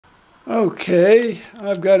Okay,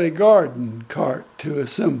 I've got a garden cart to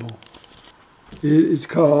assemble. It is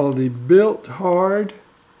called the Bilt Hard.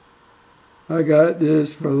 I got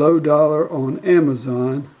this for low dollar on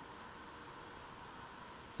Amazon.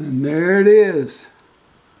 And there it is.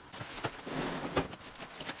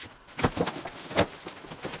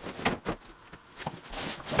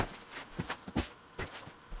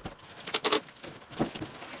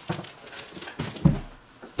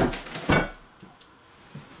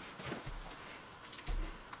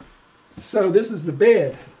 So this is the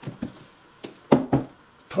bed.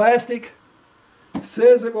 It's plastic. It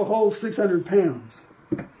says it will hold 600 pounds.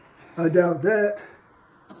 I doubt that.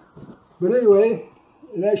 But anyway,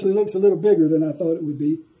 it actually looks a little bigger than I thought it would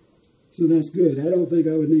be. So that's good. I don't think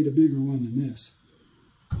I would need a bigger one than this.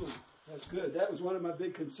 Cool. That's good. That was one of my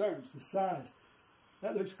big concerns, the size.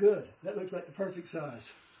 That looks good. That looks like the perfect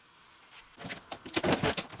size.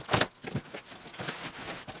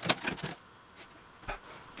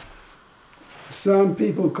 Some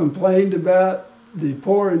people complained about the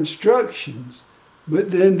poor instructions, but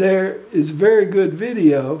then there is a very good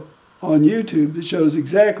video on YouTube that shows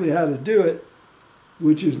exactly how to do it,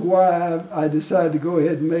 which is why I decided to go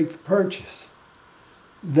ahead and make the purchase.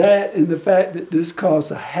 That and the fact that this costs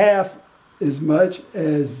a half as much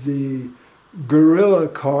as the Gorilla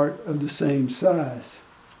cart of the same size.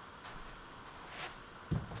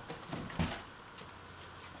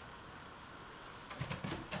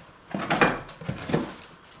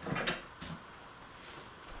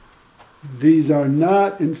 These are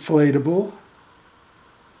not inflatable.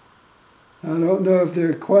 I don't know if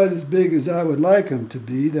they're quite as big as I would like them to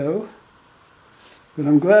be, though. But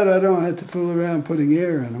I'm glad I don't have to fool around putting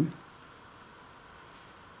air in them.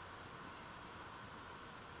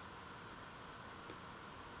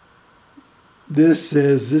 This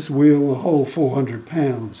says this wheel will hold 400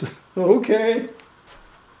 pounds. Okay.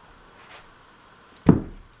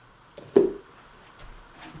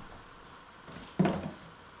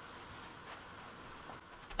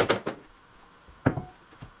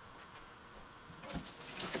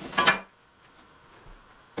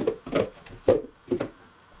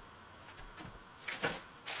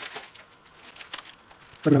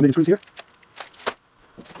 So I'm going to make screws here.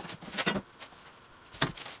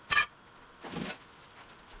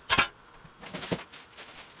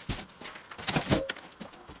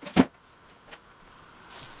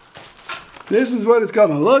 This is what it's going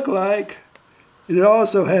to look like. And it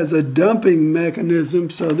also has a dumping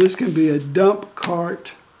mechanism, so this can be a dump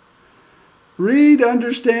cart. Read,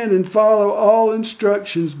 understand, and follow all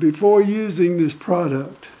instructions before using this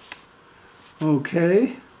product.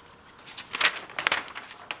 Okay.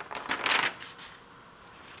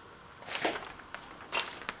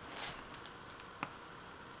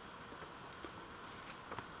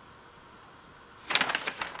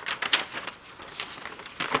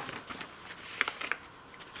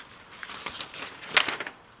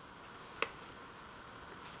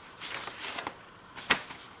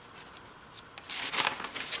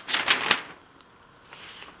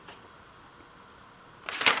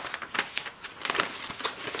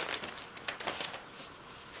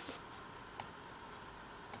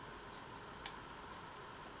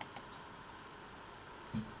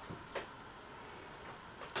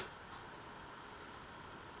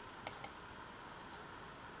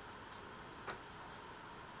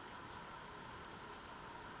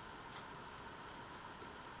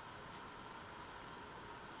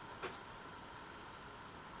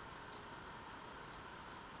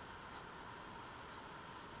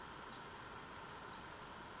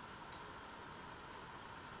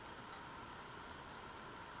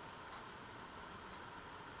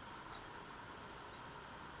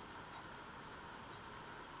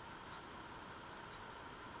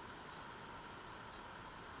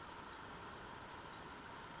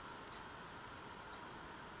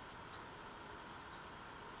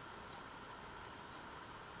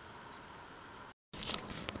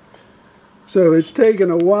 So it's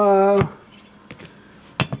taken a while,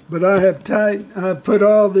 but I've put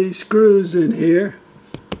all these screws in here,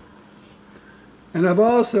 and I've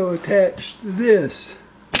also attached this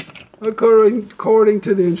according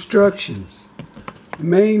to the instructions. The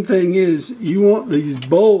main thing is you want these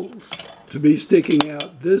bolts to be sticking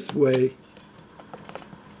out this way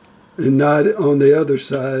and not on the other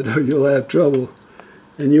side, or you'll have trouble.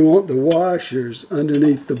 And you want the washers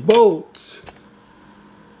underneath the bolts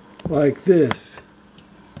like this.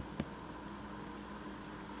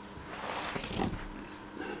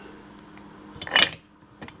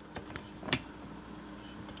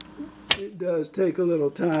 It does take a little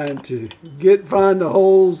time to find the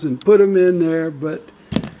holes and put them in there, but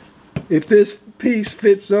if this piece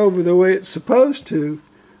fits over the way it's supposed to,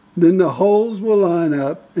 then the holes will line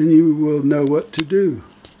up and you will know what to do.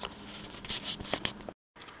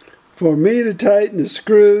 For me to tighten the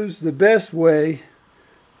screws, the best way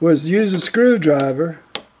was to use a screwdriver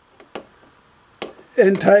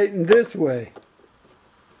and tighten this way.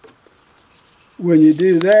 When you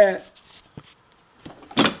do that,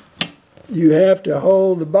 you have to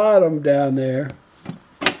hold the bottom down there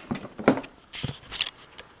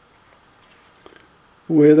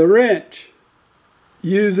with a wrench.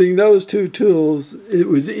 Using those two tools, it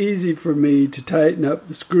was easy for me to tighten up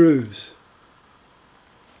the screws.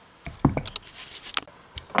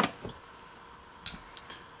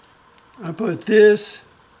 I put this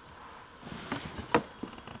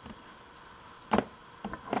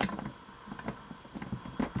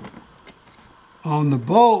on the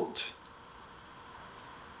bolt.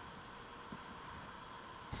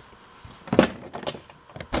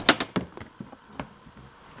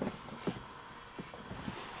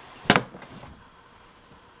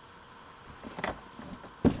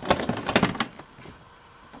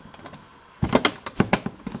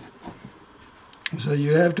 So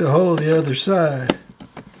you have to hold the other side.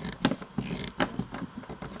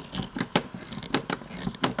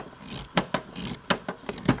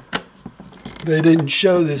 They didn't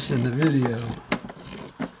show this in the video.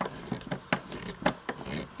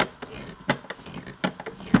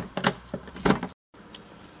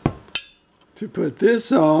 To put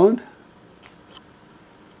this on,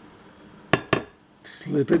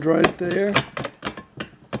 slip it right there.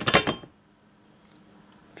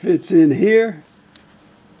 Fits in here.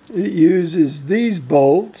 It uses these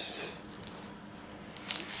bolts.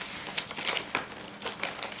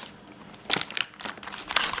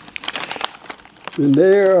 And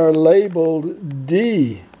they are labeled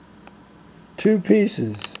D, 2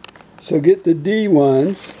 pieces. So get the D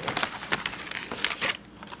ones.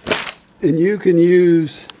 And you can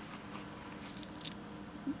use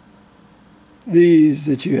these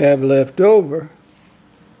that you have left over.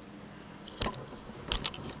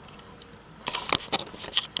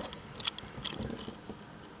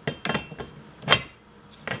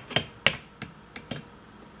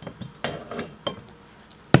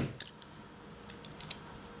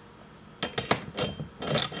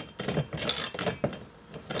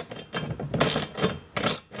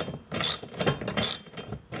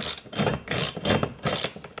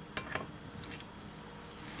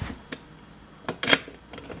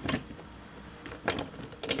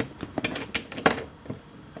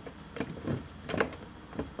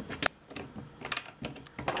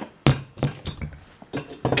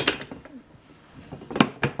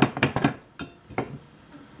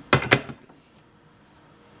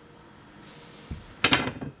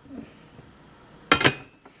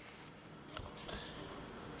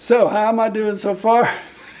 So, how am I doing so far?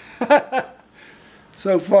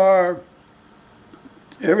 So far,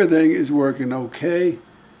 everything is working okay.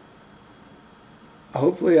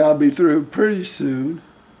 Hopefully I'll be through pretty soon.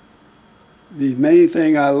 The main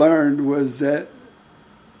thing I learned was that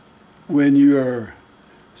when you are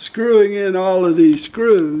screwing in all of these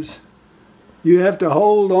screws, you have to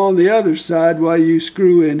hold on the other side while you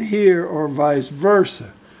screw in here, or vice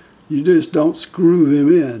versa. You just don't screw them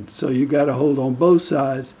in. So you got to hold on both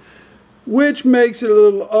sides, which makes it a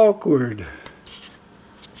little awkward.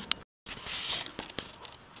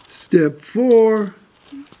 Step 4,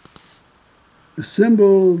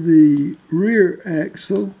 assemble the rear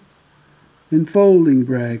axle and folding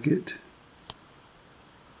bracket.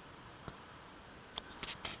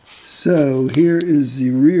 So here is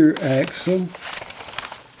the rear axle.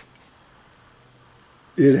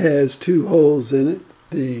 It has 2 holes in it.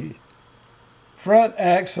 The front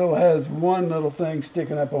axle has one little thing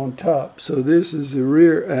sticking up on top. So this is the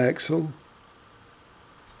rear axle.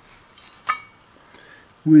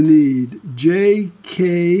 We need J,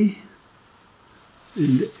 K,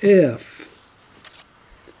 and F.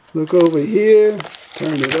 Look over here,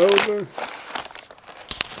 turn it over.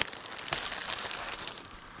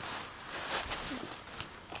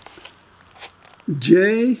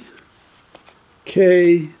 J,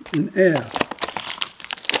 K, and F.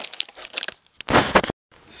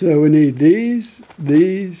 So we need these,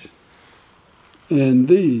 and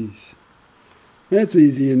these. That's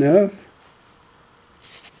easy enough.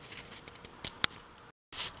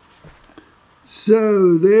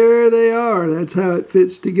 So there they are. That's how it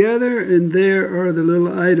fits together, and there are the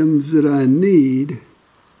little items that I need.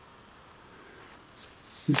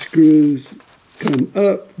 The screws come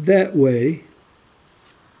up that way.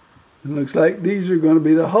 It looks like these are going to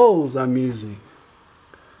be the holes I'm using.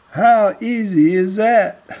 How easy is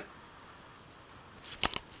that?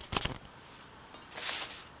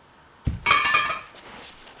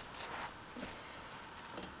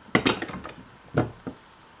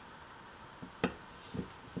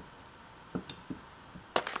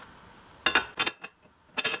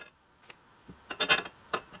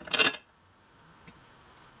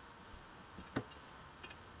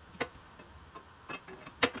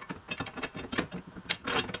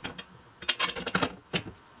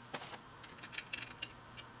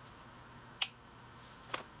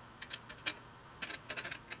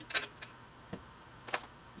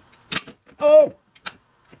 Oh!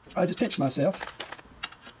 I just pinched myself.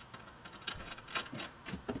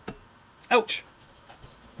 Ouch!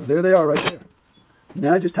 Well, there they are right there.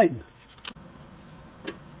 Now just tighten.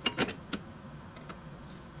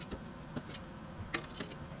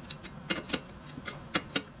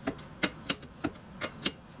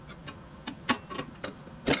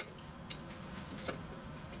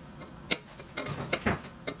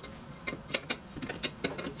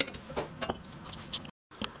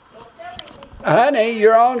 Honey,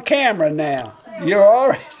 you're on camera now. You're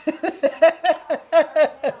already.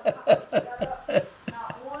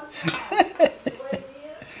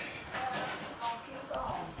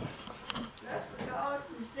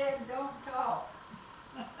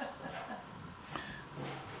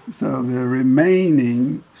 So the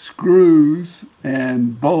remaining screws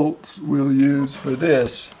and bolts we'll use for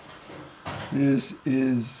this. This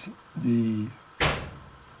is the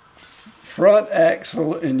front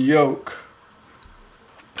axle and yoke.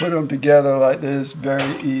 Put them together like this,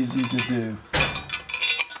 very easy to do.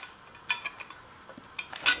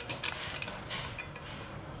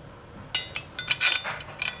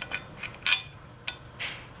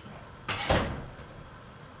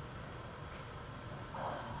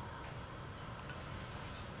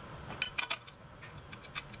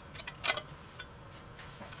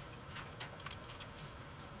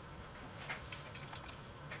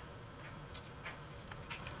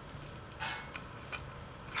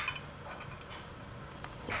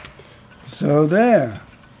 So there.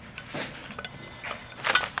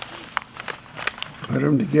 Put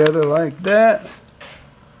them together like that.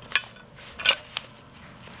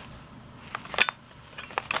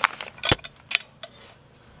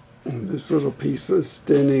 And this little piece is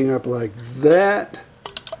standing up like that.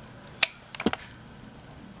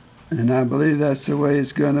 And I believe that's the way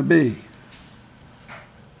it's going to be.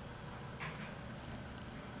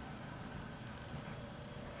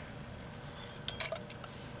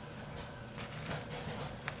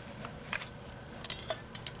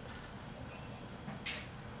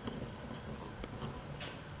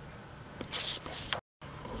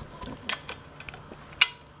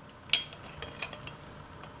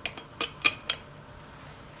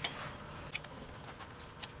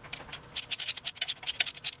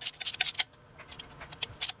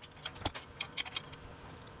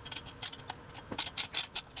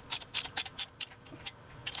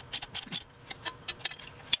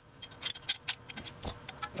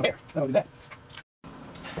 There, that'll do that.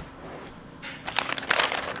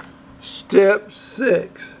 Step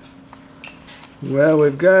 6. Well,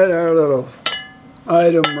 we've got our little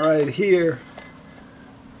item right here.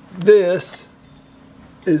 This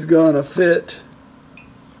is going to fit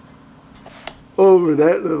over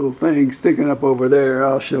that little thing sticking up over there.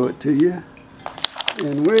 I'll show it to you.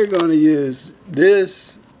 And we're going to use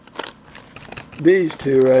these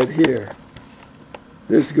two right here.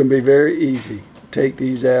 This is going to be very easy. Take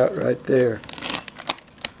these out right there.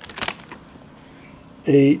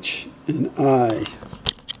 H and I.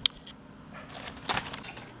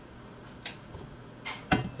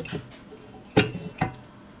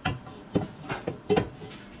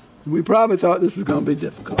 We probably thought this was going to be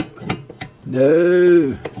difficult.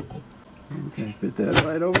 No. Okay, put that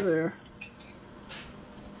right over there.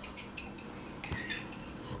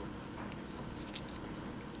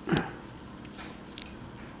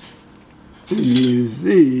 And use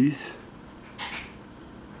these.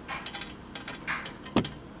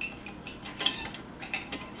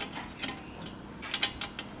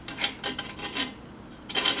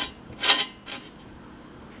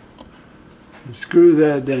 And screw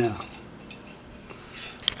that down.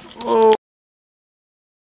 Oh.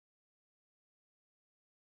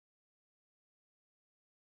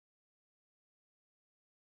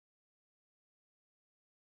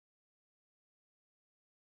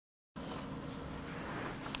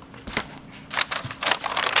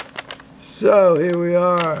 So here we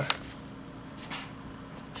are.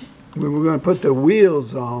 We were going to put the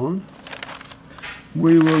wheels on.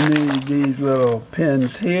 We will need these little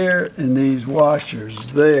pins here and these washers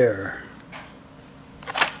there.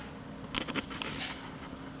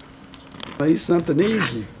 Play something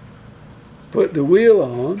easy. Put the wheel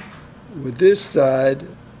on with this side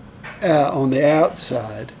on the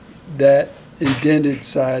outside. That indented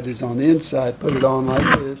side is on the inside. Put it on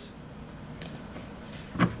like this.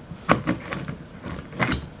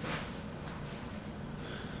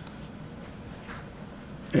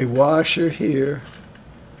 A washer here.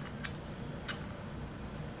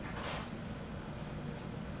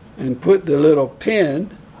 And put the little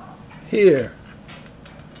pin here.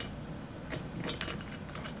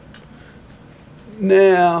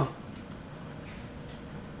 Now,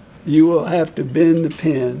 you will have to bend the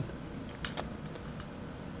pin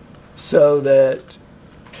so that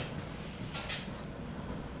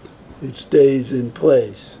it stays in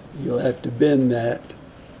place. You'll have to bend that.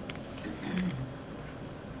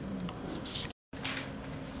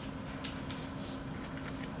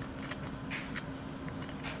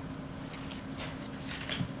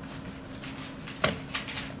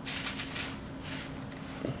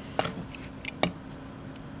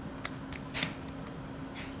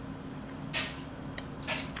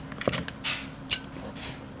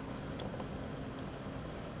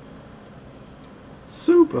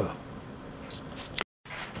 Super.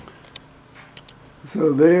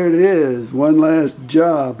 So there it is, one last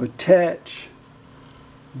job. Attach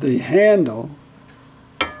the handle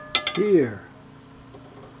here.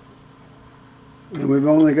 And we've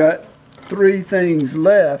only got 3 things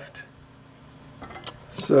left.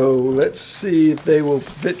 So let's see if they will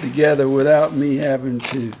fit together without me having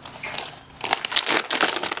to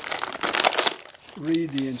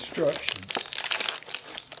read the instructions.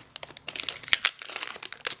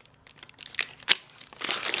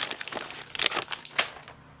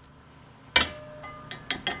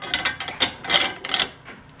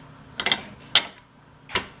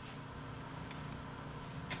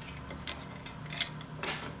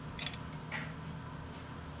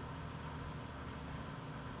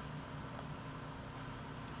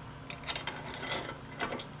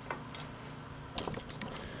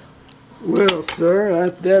 Well, sir,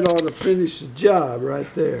 that ought to finish the job right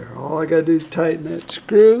there. All I gotta do is tighten that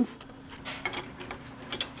screw.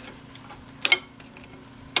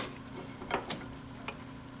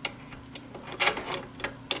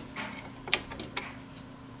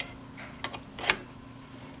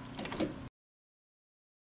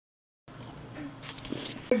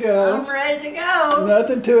 There we go. I'm ready to go.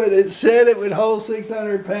 Nothing to it. It said it would hold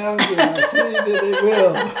 600 pounds, and I see that it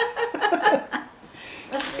will.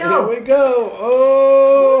 Let's go. Here we go.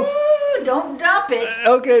 Oh. Ooh, don't dump it.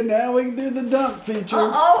 Okay, now we can do the dump feature.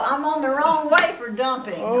 Uh-oh, I'm on the wrong way for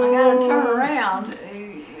dumping. Oh. I gotta turn around.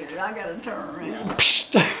 I gotta turn around.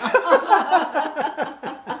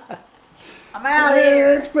 I'm out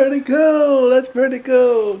here. That's pretty cool. That's pretty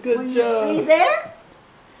cool. Good When job. you see there,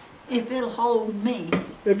 if it'll hold me.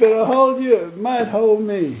 If it'll hold you, it might hold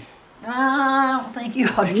me. I don't think you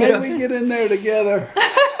ought to Maybe get we get in there together.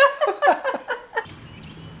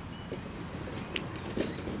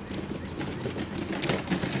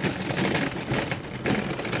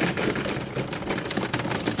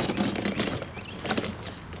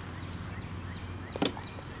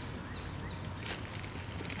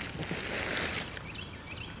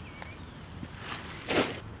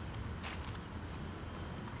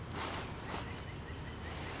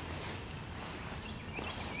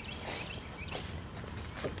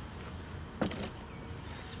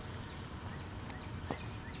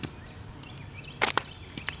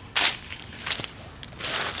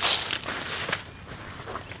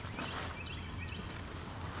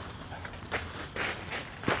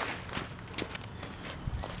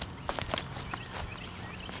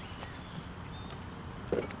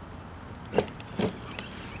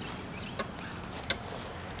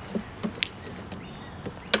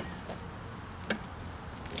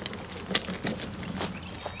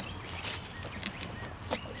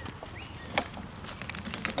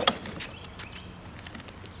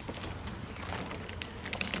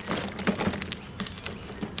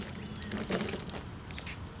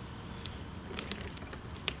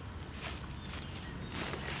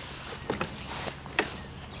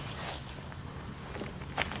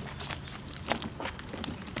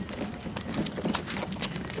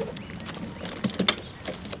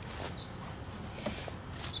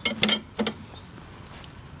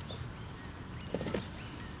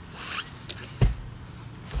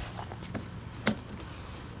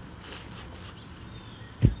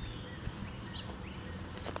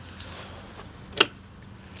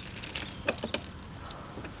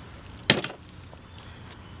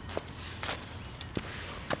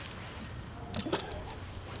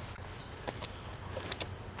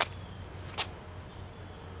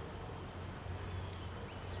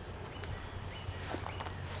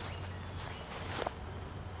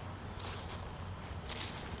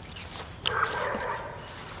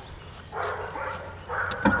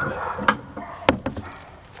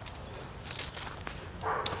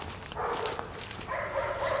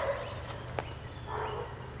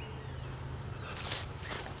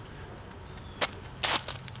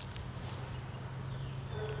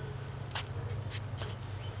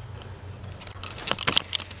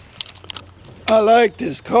 I like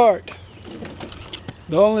this cart.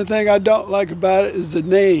 The only thing I don't like about it is the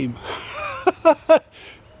name.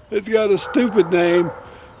 It's got a stupid name,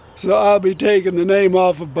 so I'll be taking the name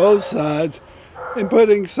off of both sides and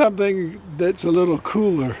putting something that's a little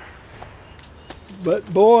cooler.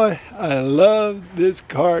 But boy, I love this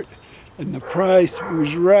cart, and the price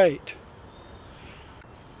was right.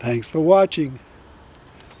 Thanks for watching.